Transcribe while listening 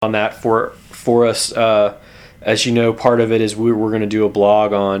on that for us. As you know, part of it is we're going to do a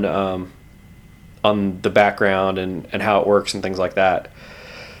blog on the background and how it works and things like that.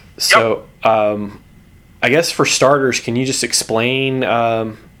 So, I guess for starters, can you just explain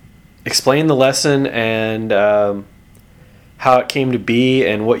the lesson and how it came to be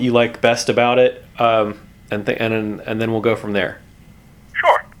and what you like best about it, and then we'll go from there.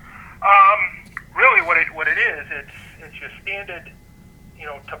 Sure. Really, what it is, it's your standard,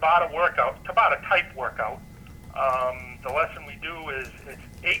 Tabata workout, Tabata type workout. The lesson we do is it's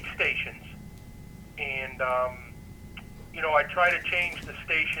 8 stations, and I try to change the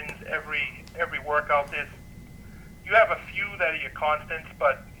stations every workout. You have a few that are your constants,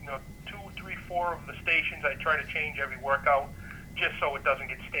 but 2, 3, 4 of the stations I try to change every workout, just so it doesn't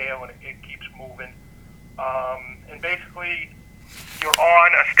get stale and it keeps moving. And basically, you're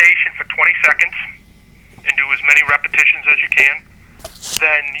on a station for 20 seconds and do as many repetitions as you can.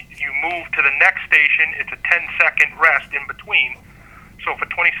 Then you move to the next station. It's a 10-second rest in between. So for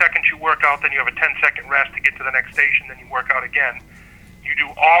 20 seconds you work out, then you have a 10-second rest to get to the next station, then you work out again. You do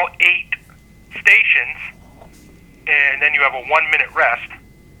all 8 stations, and then you have a 1-minute rest,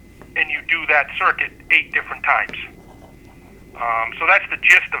 and you do that circuit 8 different times. So that's the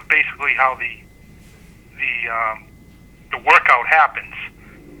gist of basically how the workout happens.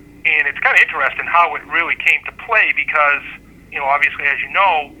 And it's kind of interesting how it really came to play because, obviously, as you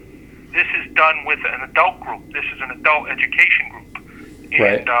know, this is done with an adult group. This is an adult education group.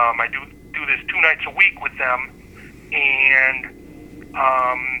 And I do this 2 nights a week with them. And,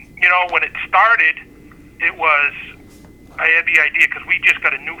 when it started, I had the idea because we just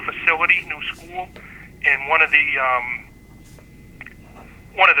got a new facility, new school, and one of the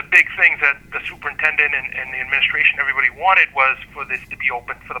big things that the superintendent and the administration, everybody wanted was for this to be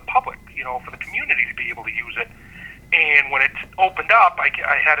open for the public, for the community to be able to use it. And when it opened up,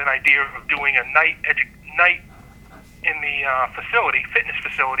 I had an idea of doing a night in the fitness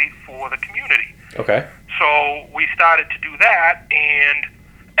facility for the community. Okay. So we started to do that, and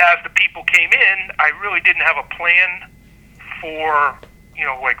as the people came in, I really didn't have a plan for,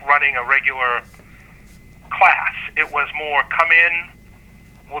 like running a regular class. It was more come in,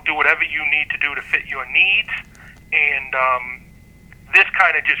 we'll do whatever you need to do to fit your needs, and this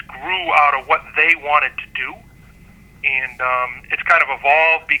kind of just grew out of what they wanted to do, and it's kind of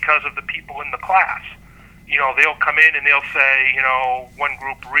evolved because of the people in the class. They'll come in and they'll say, one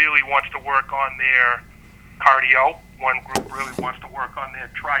group really wants to work on their cardio, one group really wants to work on their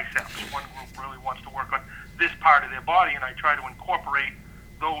triceps, one group really wants to work on this part of their body, and I try to incorporate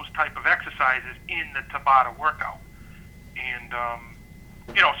those type of exercises in the Tabata workout. And,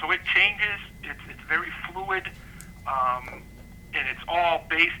 so it changes, it's very fluid, and it's all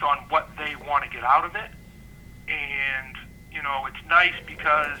based on what they want to get out of it. And, it's nice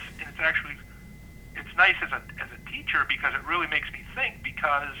because, and it's nice as a teacher because it really makes me think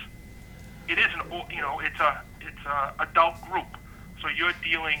because it is it's a adult group. So you're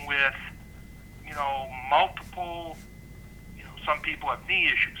dealing with, multiple, some people have knee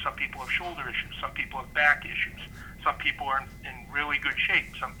issues, some people have shoulder issues, some people have back issues, some people are in really good shape,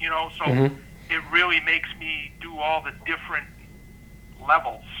 It really makes me do all the different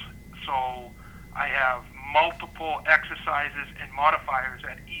levels. So I have multiple exercises and modifiers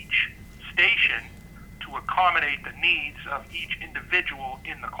at each station to accommodate the needs of each individual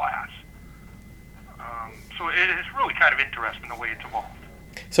in the class. So it is really kind of interesting the way it's evolved.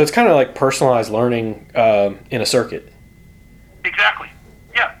 So it's kind of like personalized learning in a circuit. Exactly.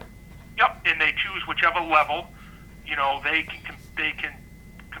 Yeah. Yep. And they choose whichever level they can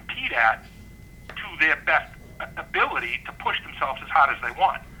compete at to their best ability to push themselves as hard as they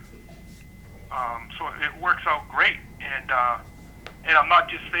want. So it works out great. And I'm not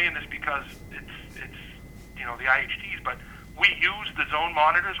just saying this because it's the IHTs, but we use the zone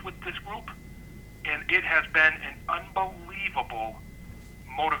monitors with this group, and it has been an unbelievable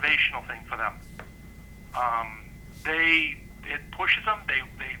motivational thing for them. It pushes them.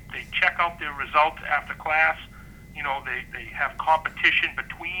 They check out their results after class. They have competition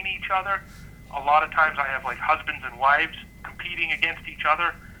between each other. A lot of times I have like husbands and wives competing against each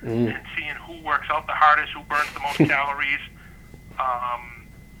other and seeing who works out the hardest, who burns the most calories.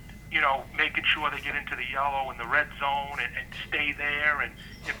 Making sure they get into the yellow and the red zone and stay there. And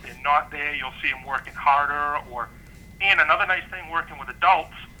if they're not there, you'll see them working harder. And another nice thing working with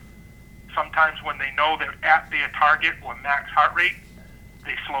adults, sometimes when they know they're at their target or max heart rate,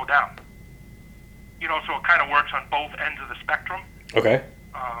 they slow down. So it kind of works on both ends of the spectrum. Okay.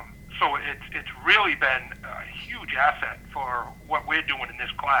 So it's really been a huge asset for what we're doing in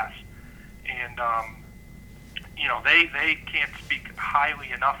this class. And, they can't speak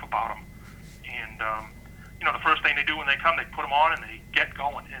highly enough about them. And the first thing they do when they come, they put them on and they get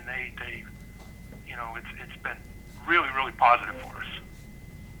going, and they it's been really, really positive for us.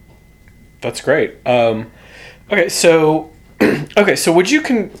 That's great. Okay, so would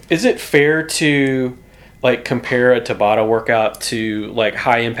you is it fair to like compare a Tabata workout to like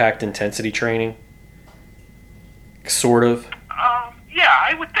high impact intensity training? Sort of. Yeah,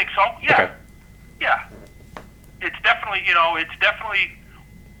 I would think so. Yeah. Okay. Yeah. It's definitely,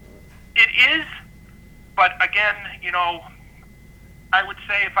 it is, but again, I would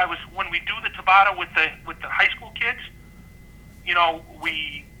say when we do the Tabata with the high school kids,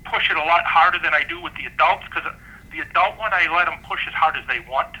 we push it a lot harder than I do with the adults, because the adult one, I let them push as hard as they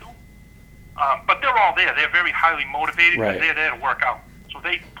want to. But they're all there. They're very highly motivated. Right. They're there to work out. So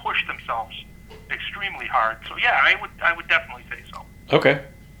they push themselves extremely hard. So yeah, I would definitely say so. Okay.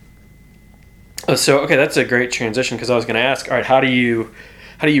 So that's a great transition, because I was going to ask, all right, how do you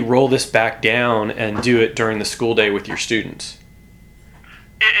roll this back down and do it during the school day with your students?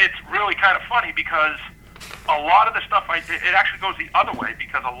 It's really kind of funny, because a lot of the stuff it actually goes the other way,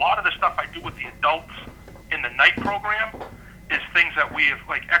 because a lot of the stuff I do with the adults in the night program is things that we have,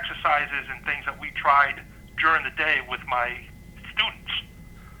 like exercises and things that we tried during the day with my students.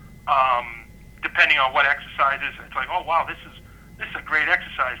 Depending on what exercises, it's like, oh wow, this is a great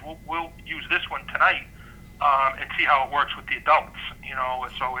exercise. We'll use this one tonight and see how it works with the adults.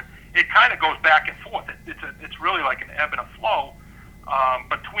 So it kind of goes back and forth. It's really like an ebb and a flow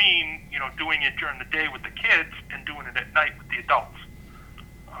between doing it during the day with the kids and doing it at night with the adults.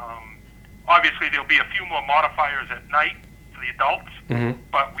 Obviously, there'll be a few more modifiers at night for the adults, mm-hmm.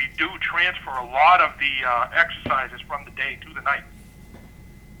 but we do transfer a lot of the exercises from the day to the night.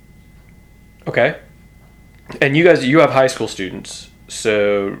 Okay. And you have high school students,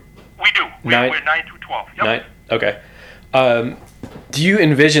 so... We do. We're 9 through 12. Yep. Okay. Do you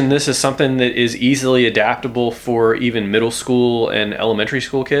envision this as something that is easily adaptable for even middle school and elementary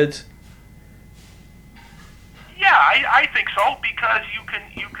school kids? Yeah, I think so, because you can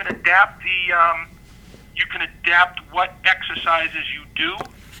adapt what exercises you do.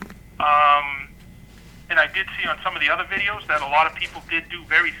 And I did see on some of the other videos that a lot of people did do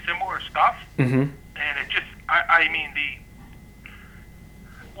very similar stuff. Mm-hmm. And it just,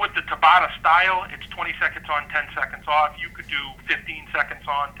 with the Tabata style, it's 20 seconds on, 10 seconds off. You could do 15 seconds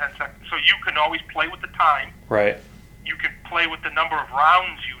on, 10 seconds. So you can always play with the time. Right. You can play with the number of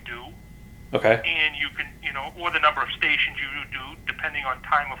rounds you do. Okay. And you can, or the number of stations you do, depending on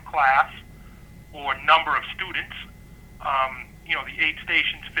time of class or number of students. The 8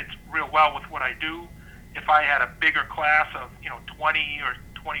 stations fits real well with what I do. If I had a bigger class of, 20 or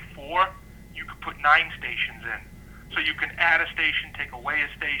 24, you could put 9 stations in. So you can add a station, take away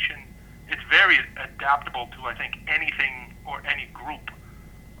a station. It's very adaptable to, I think, anything or any group.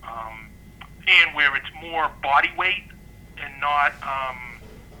 And where it's more body weight and not,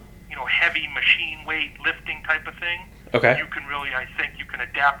 heavy machine weight lifting type of thing. Okay. You can really, I think, you can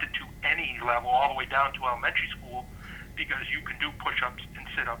adapt it to any level, all the way down to elementary school, because you can do push-ups and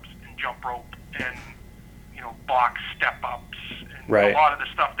sit-ups and jump rope and, box step-ups. And right. A lot of the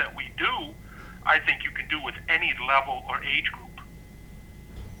stuff that we do, I think you can do with any level or age group.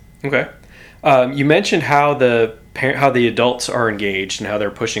 Okay. You mentioned how the adults are engaged and how they're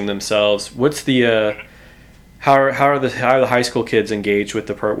pushing themselves. What's the how are the high school kids engaged with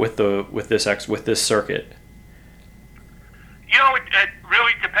this circuit? It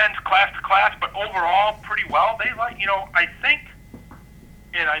really depends class to class, but overall, pretty well. They like, I think,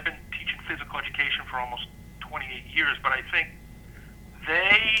 and I've been teaching physical education for almost 28 years, but I think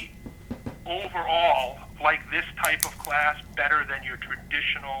they overall like this type of class better than your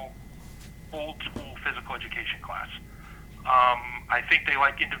traditional old school physical education class. I think they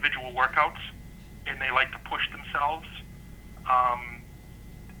like individual workouts, and they like to push themselves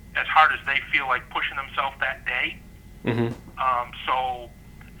as hard as they feel like pushing themselves that day. Mm-hmm. So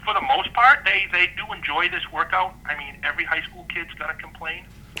for the most part, they do enjoy this workout. I mean, every high school kid's going to complain.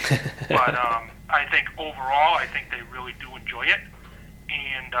 But I think overall, I think they really do enjoy it.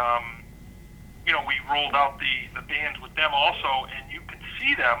 And, we rolled out the bands with them also, and you can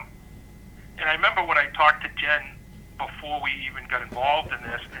see them. And I remember when I talked to Jen before we even got involved in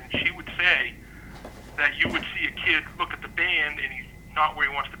this, and she would say that you would see a kid look at the band, and he's not where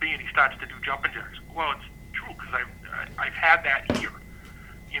he wants to be, and he starts to do jumping jacks. Well, it's true, because I've had that here.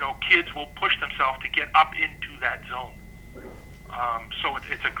 Kids will push themselves to get up into that zone. So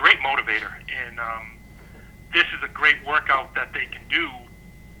it's a great motivator, and this is a great workout that they can do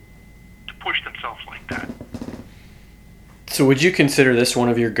to push themselves like that. So would you consider this one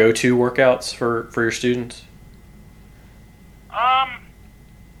of your go-to workouts for your students?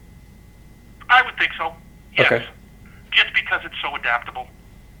 think so. Yes. Okay. Just because it's so adaptable,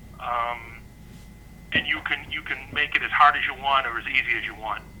 and you can make it as hard as you want or as easy as you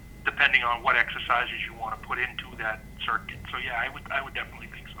want, depending on what exercises you want to put into that circuit. So yeah, I would definitely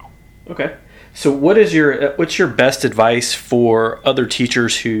think so. Okay. So what's your best advice for other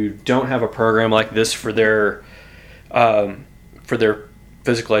teachers who don't have a program like this for their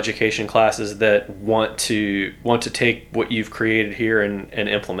physical education classes that want to take what you've created here and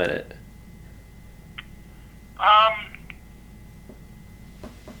implement it?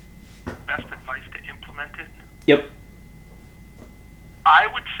 Best advice to implement it? Yep. I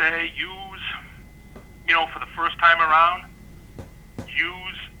would say use, for the first time around,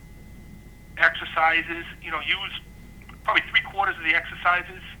 use exercises, use probably 3/4 of the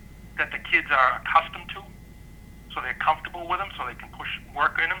exercises that the kids are accustomed to, so they're comfortable with them, so they can push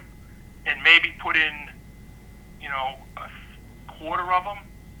work in them, and maybe put in, a quarter of them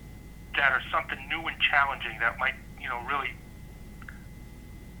that are something new and challenging that might, really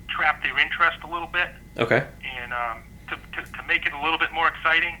trap their interest a little bit. Okay. And to make it a little bit more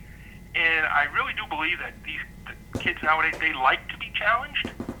exciting. And I really do believe that the kids nowadays, they like to be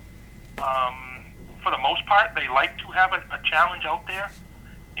challenged. For the most part, they like to have a challenge out there.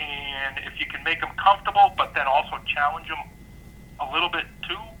 And if you can make them comfortable, but then also challenge them a little bit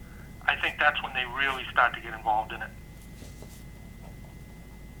too, I think that's when they really start to get involved in it.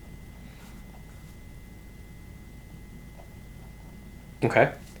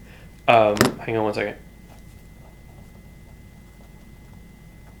 Okay. Hang on one second.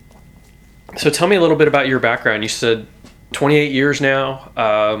 So tell me a little bit about your background. You said 28 years now.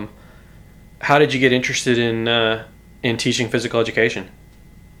 How did you get interested in teaching physical education?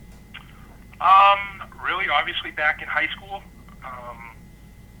 Really, obviously, back in high school,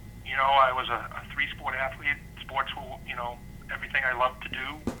 I was a 3-sport athlete. Sports were, everything I loved to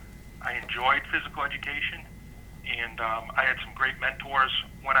do. I enjoyed physical education, and I had some great mentors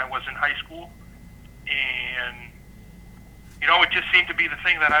when I was in high school. And, it just seemed to be the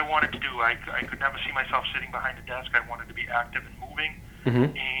thing that I wanted to do. I could never see myself sitting behind a desk. I wanted to be active and moving.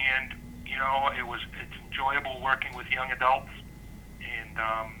 Mm-hmm. And, it's enjoyable working with young adults. And,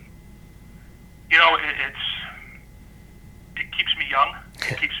 it keeps me young.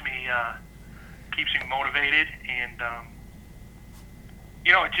 It keeps me motivated, and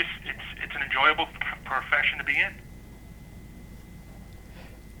it's an enjoyable profession to be in.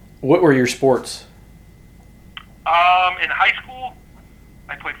 What were your sports? In high school,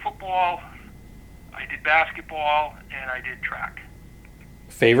 I played football, I did basketball, and I did track.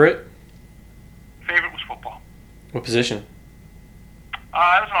 Favorite? Favorite was football. What position?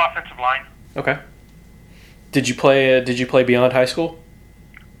 I was an offensive line. Okay. Did you play beyond high school?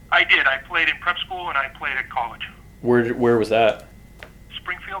 I did. I played in prep school and I played at college. Where was that?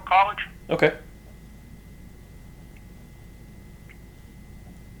 Springfield College. Okay.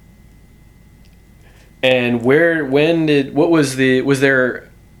 And was there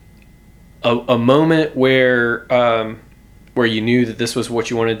a moment where you knew that this was what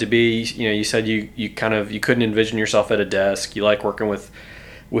you wanted to be? You said you couldn't envision yourself at a desk. You like working with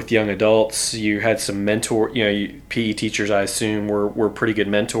young adults. You had some mentor, PE teachers, I assume, were pretty good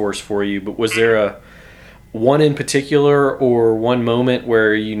mentors for you. But was there one in particular or one moment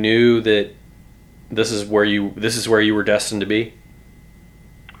where you knew that this is where you were destined to be?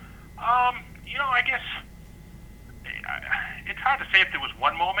 I guess it's hard to say if there was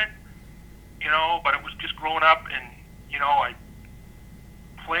one moment, but it was just growing up and,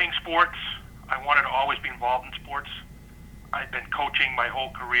 playing sports. I wanted to always be involved in sports. I've been coaching my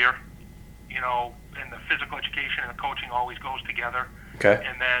whole career, and the physical education and the coaching always goes together. Okay.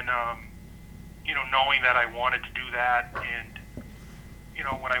 And then, knowing that I wanted to do that, and,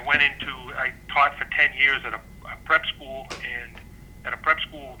 when I taught for 10 years at a prep school, and at a prep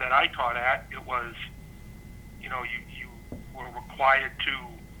school that I taught at, it was, you were required to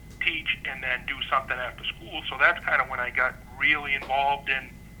teach and then do something after school. So that's kind of when I got really involved in,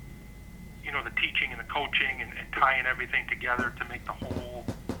 the teaching and the coaching and tying everything together to make the whole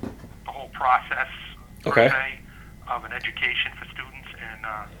process, okay, per se, of an education for students. And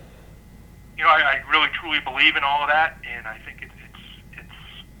I really truly believe in all of that, and I think it's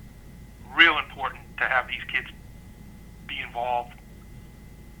real important to have these kids be involved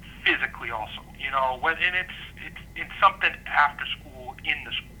physically also. And it's something after school in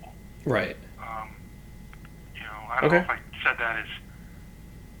the school. Right. I don't know if I said that as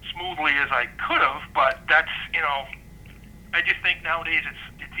smoothly as I could have, but that's, I just think nowadays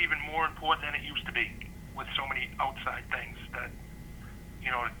it's even more important than it used to be with so many outside things that,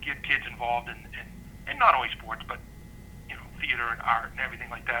 to get kids involved in not only sports, but, theater and art and everything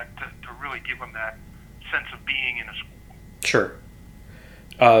like that to really give them that sense of being in a school.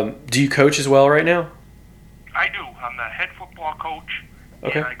 Sure. Do you coach as well right now? I do. I'm the head football coach,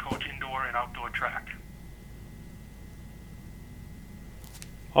 Okay. and I coach indoor and outdoor track.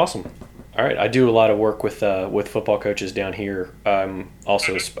 Awesome. All right. I do a lot of work with football coaches down here. I'm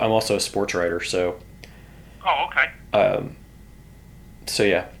also a sports writer, so Oh, okay. so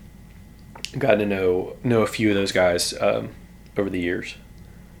yeah, gotten to know a few of those guys over the years.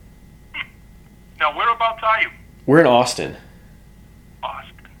 Now, whereabouts are you? We're in Austin.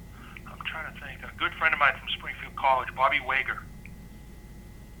 Austin. I'm trying to think. A good friend of mine from Springfield College, Bobby Wager.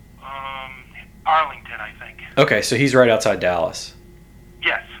 Arlington, I think. Okay, so he's right outside Dallas.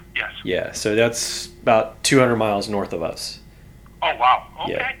 Yes, yes. Yeah, so that's about 200 miles north of us. Oh, wow.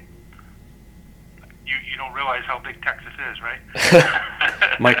 Okay. Yeah. You don't realize how big Texas is,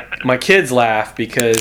 right? My kids laugh because